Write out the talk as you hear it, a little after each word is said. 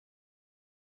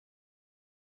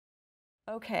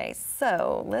Okay,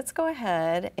 so let's go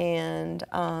ahead and,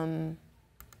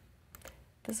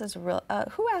 this is real,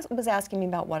 who was asking me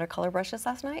about watercolor brushes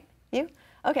last night? You?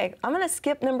 Okay, I'm gonna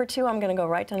skip number 2, I'm gonna go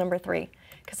right to number 3.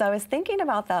 Because I was thinking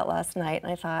about that last night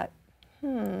and I thought,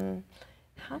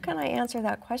 how can I answer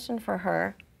that question for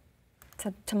her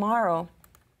tomorrow?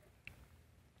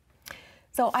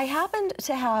 So I happened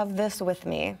to have this with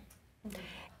me.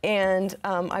 And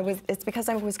it's because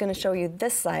I was gonna show you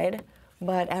this side,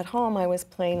 but at home I was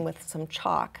playing with some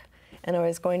chalk and I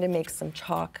was going to make some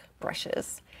chalk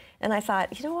brushes. And I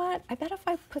thought, you know what, I bet if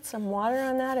I put some water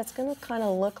on that, it's gonna kind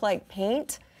of look like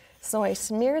paint. So I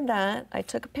smeared that, I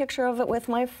took a picture of it with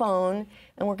my phone,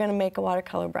 and we're gonna make a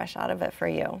watercolor brush out of it for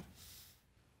you.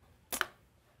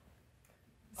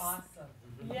 Awesome.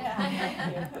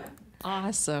 Yeah.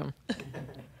 Awesome.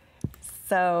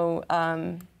 So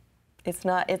it's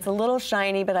a little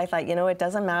shiny, but I thought, you know, it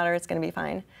doesn't matter, it's gonna be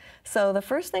fine. So the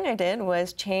first thing I did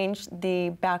was change the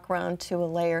background to a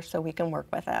layer so we can work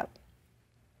with it.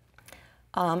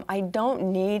 I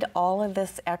don't need all of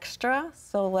this extra,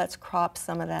 so let's crop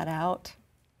some of that out.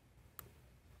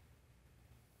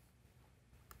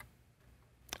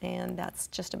 And that's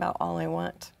just about all I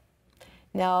want.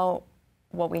 Now,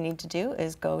 what we need to do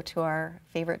is go to our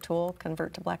favorite tool,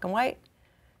 Convert to Black and White,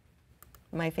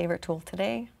 my favorite tool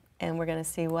today, and we're gonna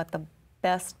see what the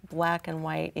best black and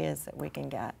white is that we can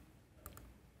get.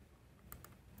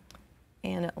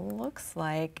 And it looks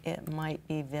like it might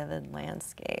be Vivid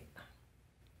Landscape.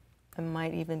 I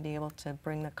might even be able to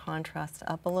bring the contrast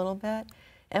up a little bit.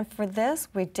 And for this,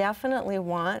 we definitely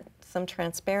want some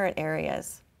transparent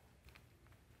areas.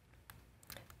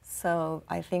 So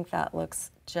I think that looks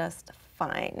just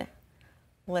fine.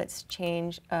 Let's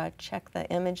check the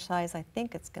image size. I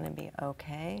think it's gonna be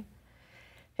okay.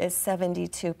 It's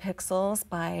 72 pixels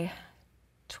by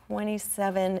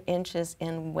 27 inches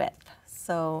in width.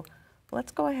 So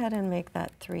let's go ahead and make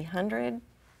that 300.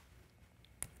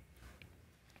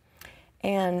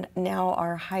 And now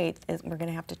our height is, we're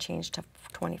gonna have to change to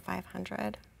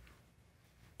 2500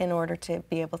 in order to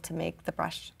be able to make the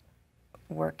brush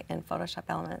work in Photoshop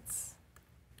Elements.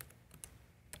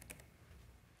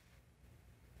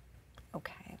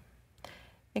 Okay.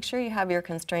 Make sure you have your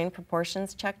constrained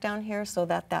proportions checked down here so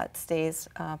that that stays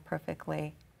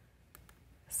perfectly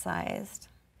sized.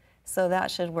 So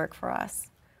that should work for us.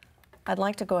 I'd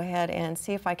like to go ahead and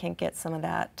see if I can get some of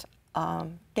that,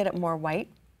 get it more white.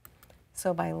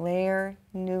 So by layer,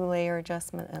 new layer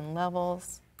adjustment and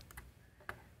levels,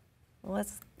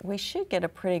 we should get a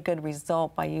pretty good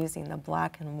result by using the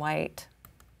black and white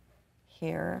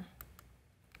here.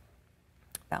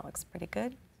 That looks pretty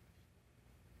good.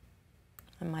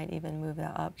 I might even move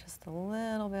that up just a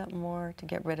little bit more to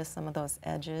get rid of some of those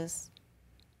edges.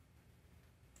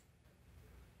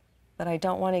 But I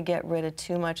don't want to get rid of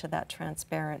too much of that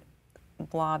transparent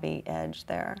blobby edge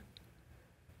there.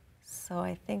 So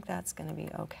I think that's going to be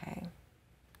okay.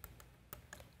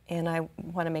 And I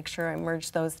want to make sure I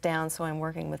merge those down so I'm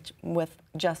working with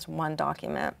just one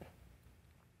document.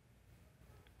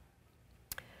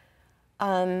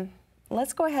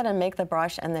 Let's go ahead and make the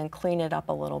brush and then clean it up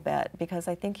a little bit, because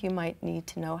I think you might need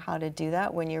to know how to do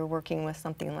that when you're working with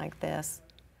something like this.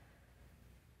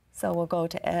 So we'll go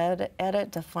to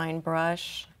Edit, Define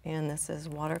Brush, and this is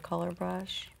Watercolor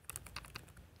Brush.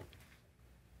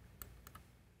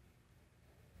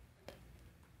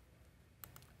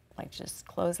 Like, just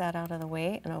close that out of the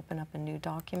way and open up a new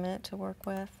document to work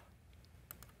with.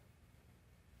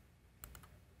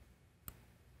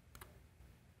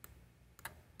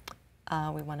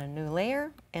 We want a new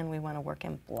layer, and we want to work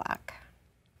in black.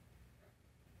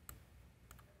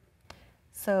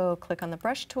 So click on the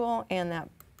brush tool, and that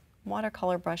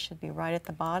watercolor brush should be right at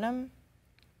the bottom.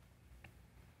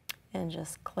 And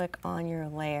just click on your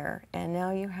layer. And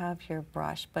now you have your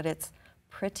brush, but it's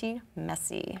pretty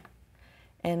messy.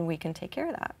 And we can take care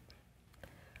of that.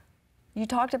 You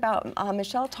talked about,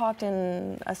 Michelle talked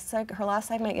in her last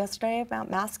segment yesterday about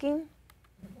masking.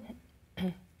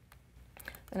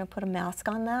 I'm gonna put a mask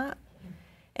on that.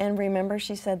 And remember,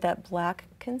 she said that black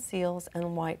conceals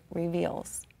and white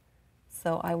reveals.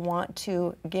 So I want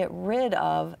to get rid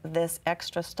of this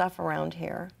extra stuff around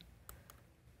here.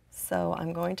 So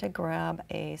I'm going to grab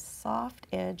a soft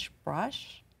edge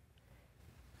brush,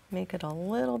 make it a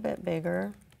little bit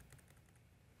bigger.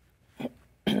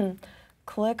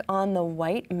 Click on the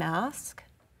white mask,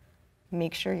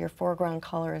 make sure your foreground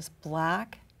color is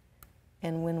black,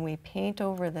 and when we paint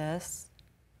over this,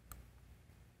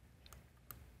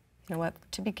 you know what,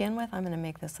 to begin with, I'm going to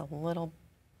make this a little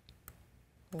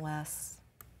less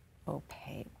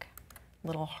opaque, a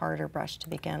little harder brush to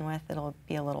begin with. It'll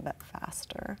be a little bit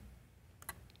faster.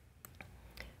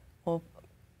 we'll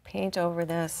paint over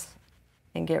this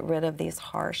and get rid of these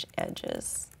harsh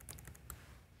edges.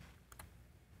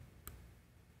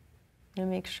 And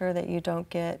make sure that you don't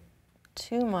get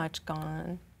too much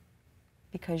gone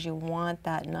because you want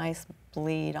that nice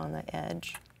bleed on the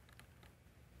edge.